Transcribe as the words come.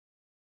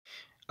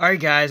Alright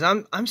guys,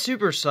 I'm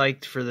super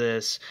psyched for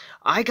this.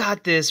 I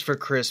got this for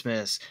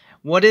Christmas.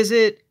 What is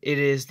it? It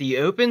is the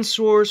open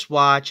source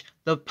watch,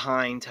 the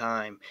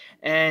Pinetime.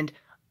 And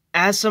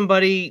as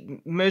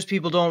somebody, most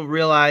people don't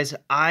realize,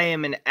 I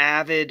am an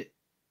avid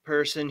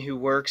person who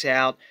works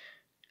out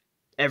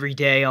every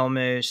day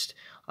almost.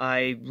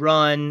 I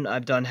run,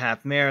 I've done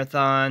half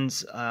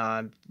marathons,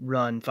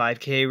 run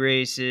 5K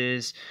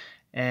races,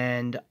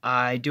 and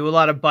I do a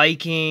lot of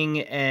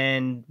biking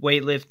and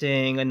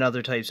weightlifting and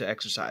other types of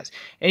exercise.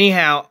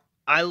 Anyhow,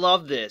 I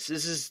love this.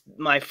 This is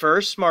my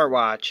first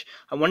smartwatch.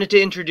 I wanted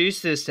to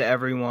introduce this to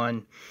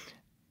everyone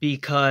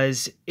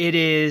because it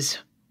is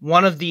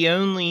one of the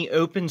only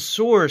open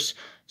source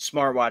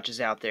smartwatches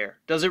out there.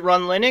 Does it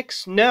run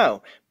Linux?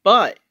 No,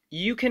 but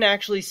you can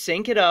actually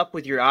sync it up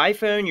with your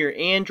iPhone, your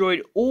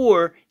Android,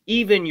 or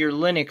even your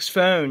Linux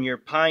phone, your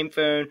Pine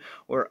phone,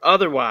 or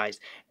otherwise.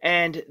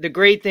 And the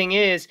great thing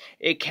is,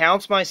 it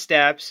counts my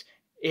steps.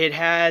 It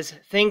has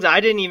things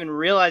I didn't even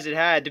realize it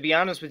had. To be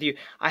honest with you,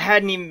 I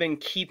hadn't even been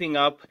keeping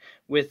up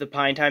with the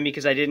Pinetime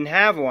because I didn't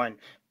have one.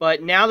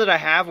 But now that I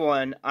have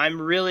one, I'm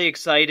really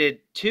excited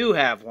to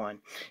have one.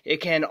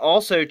 It can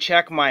also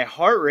check my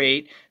heart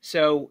rate,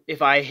 so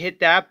if I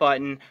hit that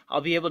button,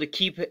 I'll be able to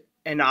keep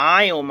an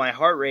eye on my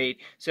heart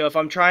rate. So if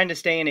I'm trying to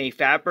stay in a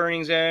fat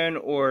burning zone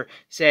or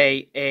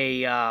say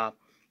a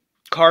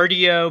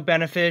cardio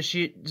benefit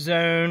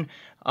zone,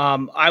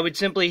 I would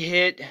simply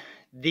hit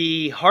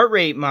the heart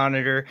rate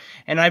monitor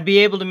and I'd be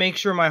able to make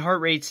sure my heart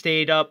rate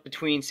stayed up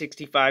between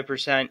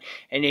 65%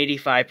 and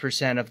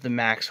 85% of the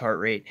max heart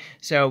rate.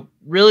 So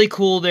really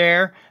cool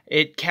there.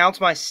 It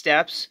counts my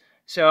steps,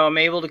 so I'm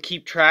able to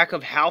keep track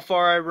of how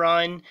far I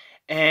run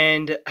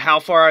and how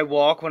far I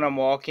walk when I'm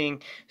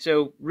walking.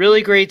 So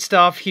really great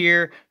stuff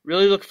here.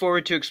 Really look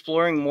forward to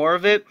exploring more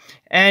of it.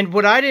 And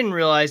what I didn't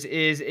realize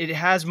is it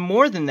has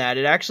more than that.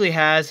 It actually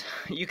has,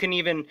 you can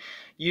even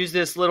use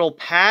this little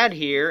pad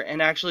here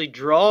and actually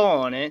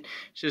draw on it,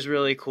 which is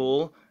really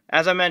cool.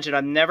 As I mentioned,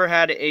 I've never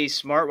had a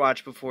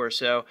smartwatch before,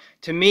 so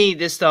to me,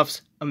 this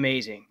stuff's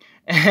amazing.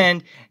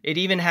 And it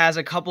even has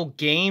a couple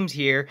games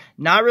here.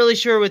 Not really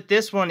sure what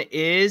this one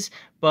is,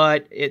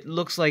 but it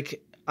looks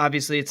like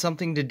obviously it's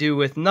something to do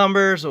with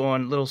numbers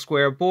on a little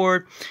square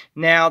board.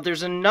 Now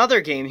there's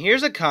another game.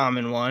 Here's a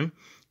common one.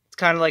 It's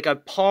kind of like a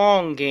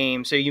Pong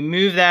game. So you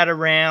move that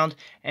around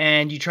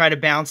and you try to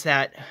bounce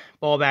that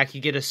ball back.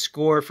 You get a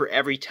score for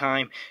every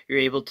time you're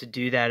able to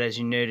do that, as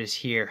you notice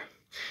here.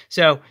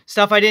 So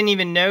stuff I didn't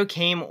even know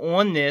came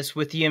on this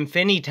with the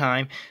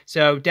Pinetime.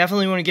 So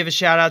definitely want to give a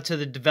shout out to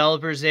the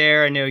developers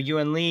there. I know you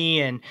and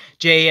Lee and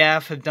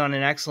JF have done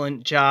an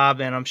excellent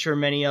job, and I'm sure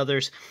many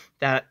others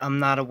that I'm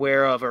not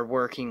aware of are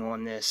working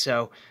on this.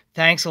 So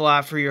thanks a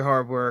lot for your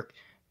hard work.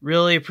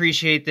 Really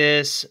appreciate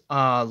this.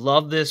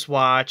 Love this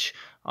watch.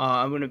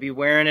 I'm going to be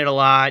wearing it a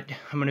lot.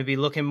 I'm going to be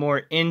looking more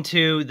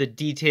into the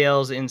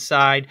details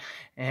inside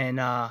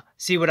and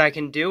see what I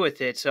can do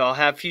with it. So I'll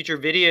have future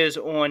videos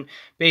on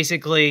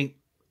basically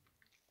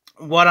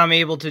what I'm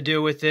able to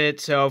do with it.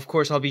 So of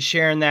course I'll be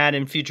sharing that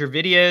in future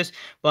videos.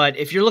 But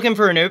if you're looking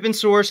for an open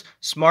source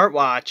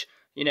smartwatch,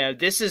 you know,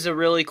 this is a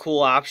really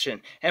cool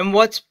option. And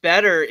what's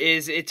better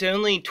is it's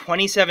only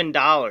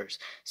 $27.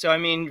 So, I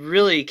mean,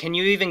 really, can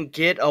you even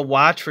get a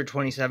watch for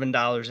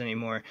 $27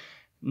 anymore?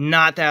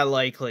 Not that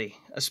likely,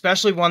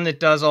 especially one that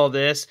does all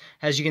this.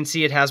 As you can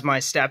see, it has my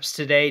steps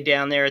today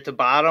down there at the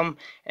bottom,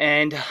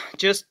 and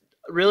just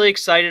really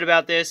excited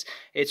about this.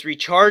 It's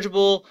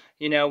rechargeable.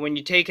 You know, when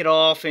you take it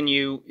off and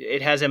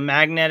it has a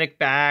magnetic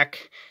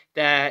back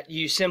that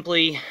you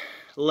simply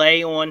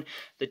lay on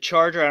the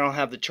charger. I don't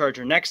have the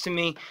charger next to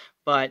me,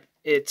 but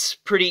it's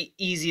pretty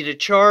easy to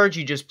charge.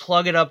 You just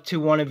plug it up to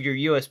one of your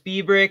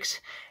USB bricks,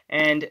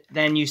 and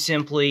then you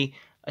simply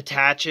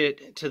attach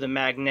it to the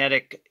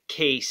magnetic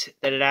case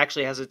that it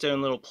actually has its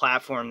own little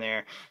platform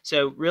there.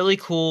 So really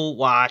cool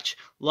watch.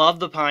 Love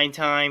the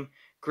Pinetime.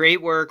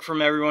 Great work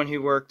from everyone who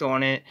worked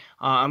on it.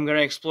 I'm going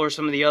to explore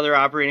some of the other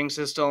operating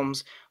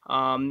systems.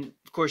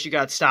 Of course, you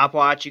got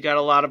stopwatch. You got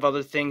a lot of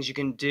other things you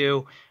can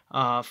do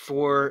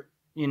for,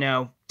 you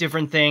know,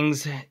 different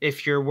things.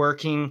 If you're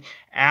working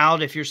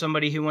out, if you're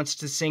somebody who wants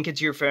to sync it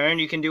to your phone,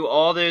 you can do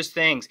all those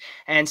things.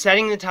 And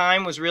setting the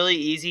time was really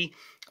easy.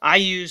 I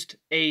used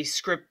a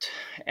script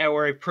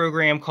or a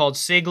program called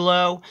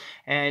Siglo,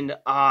 and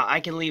I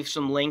can leave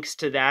some links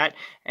to that.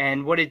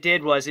 And what it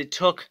did was it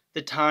took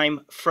the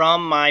time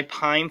from my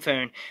Pine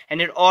phone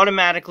and it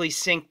automatically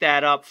synced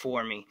that up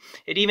for me.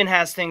 It even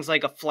has things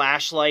like a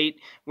flashlight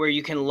where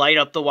you can light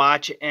up the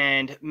watch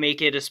and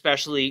make it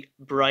especially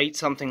bright,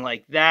 something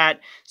like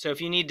that. So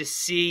if you need to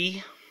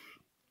see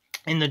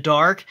in the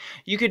dark,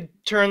 you could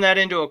turn that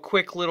into a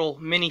quick little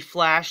mini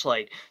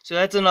flashlight. So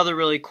that's another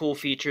really cool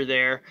feature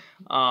there.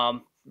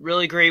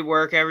 Really great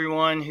work,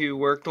 everyone who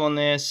worked on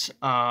this.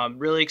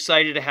 Really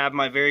excited to have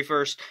my very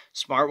first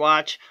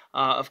smartwatch.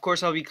 Of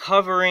course, I'll be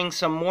covering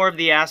some more of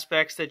the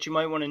aspects that you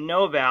might want to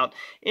know about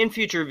in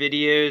future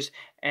videos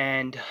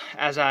and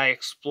as I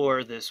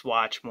explore this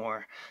watch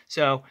more.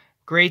 So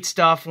great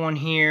stuff on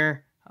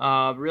here.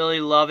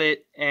 Really love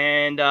it,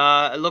 and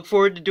I look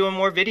forward to doing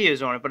more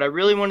videos on it. But I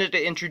really wanted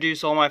to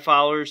introduce all my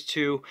followers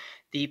to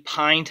the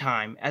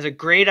Pinetime as a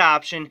great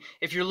option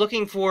if you're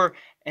looking for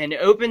an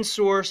open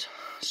source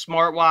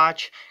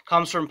smartwatch.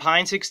 Comes from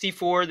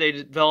Pine64. They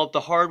developed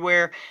the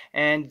hardware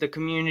and the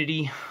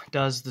community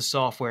does the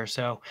software.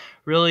 So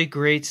really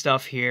great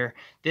stuff here.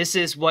 This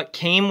is what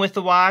came with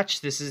the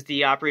watch. This is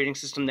the operating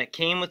system that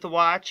came with the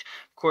watch.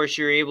 Of course,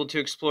 you're able to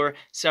explore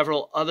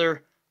several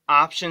other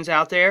options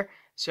out there.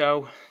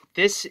 So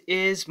this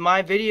is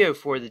my video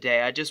for the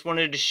day. I just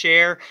wanted to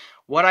share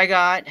what I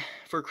got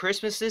for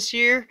Christmas this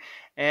year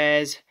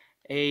as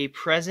a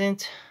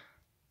present.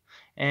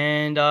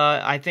 And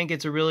I think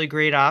it's a really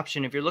great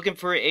option. If you're looking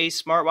for a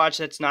smartwatch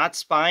that's not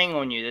spying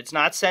on you, that's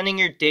not sending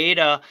your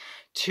data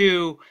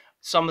to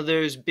some of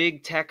those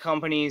big tech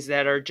companies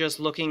that are just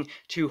looking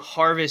to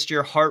harvest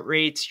your heart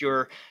rates,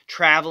 your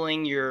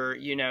traveling,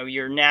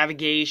 your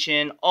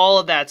navigation, all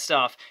of that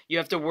stuff. You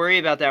have to worry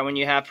about that when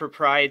you have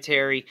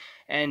proprietary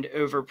and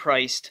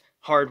overpriced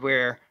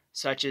hardware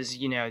such as,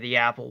 the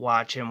Apple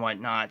Watch and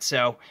whatnot.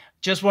 So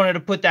just wanted to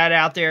put that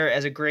out there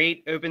as a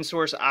great open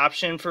source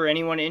option for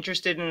anyone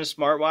interested in a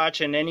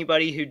smartwatch and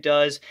anybody who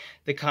does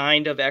the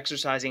kind of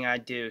exercising I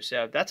do.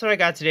 So that's what I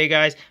got today,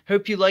 guys.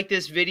 Hope you like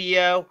this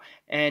video,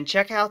 and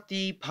check out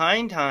the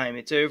Pinetime.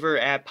 It's over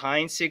at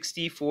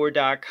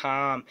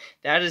pine64.com.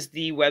 That is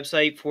the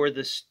website for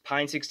the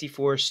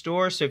Pine64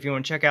 store. So if you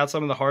want to check out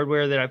some of the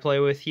hardware that I play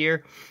with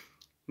here,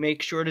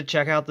 make sure to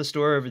check out the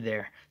store over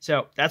there.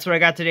 So that's what I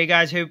got today,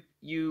 guys. Hope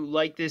you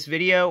like this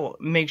video.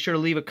 Make sure to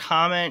leave a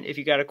comment if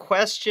you got a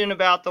question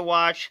about the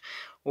watch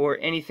or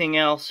anything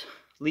else.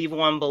 Leave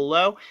one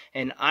below,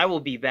 and I will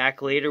be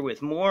back later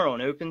with more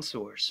on open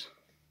source.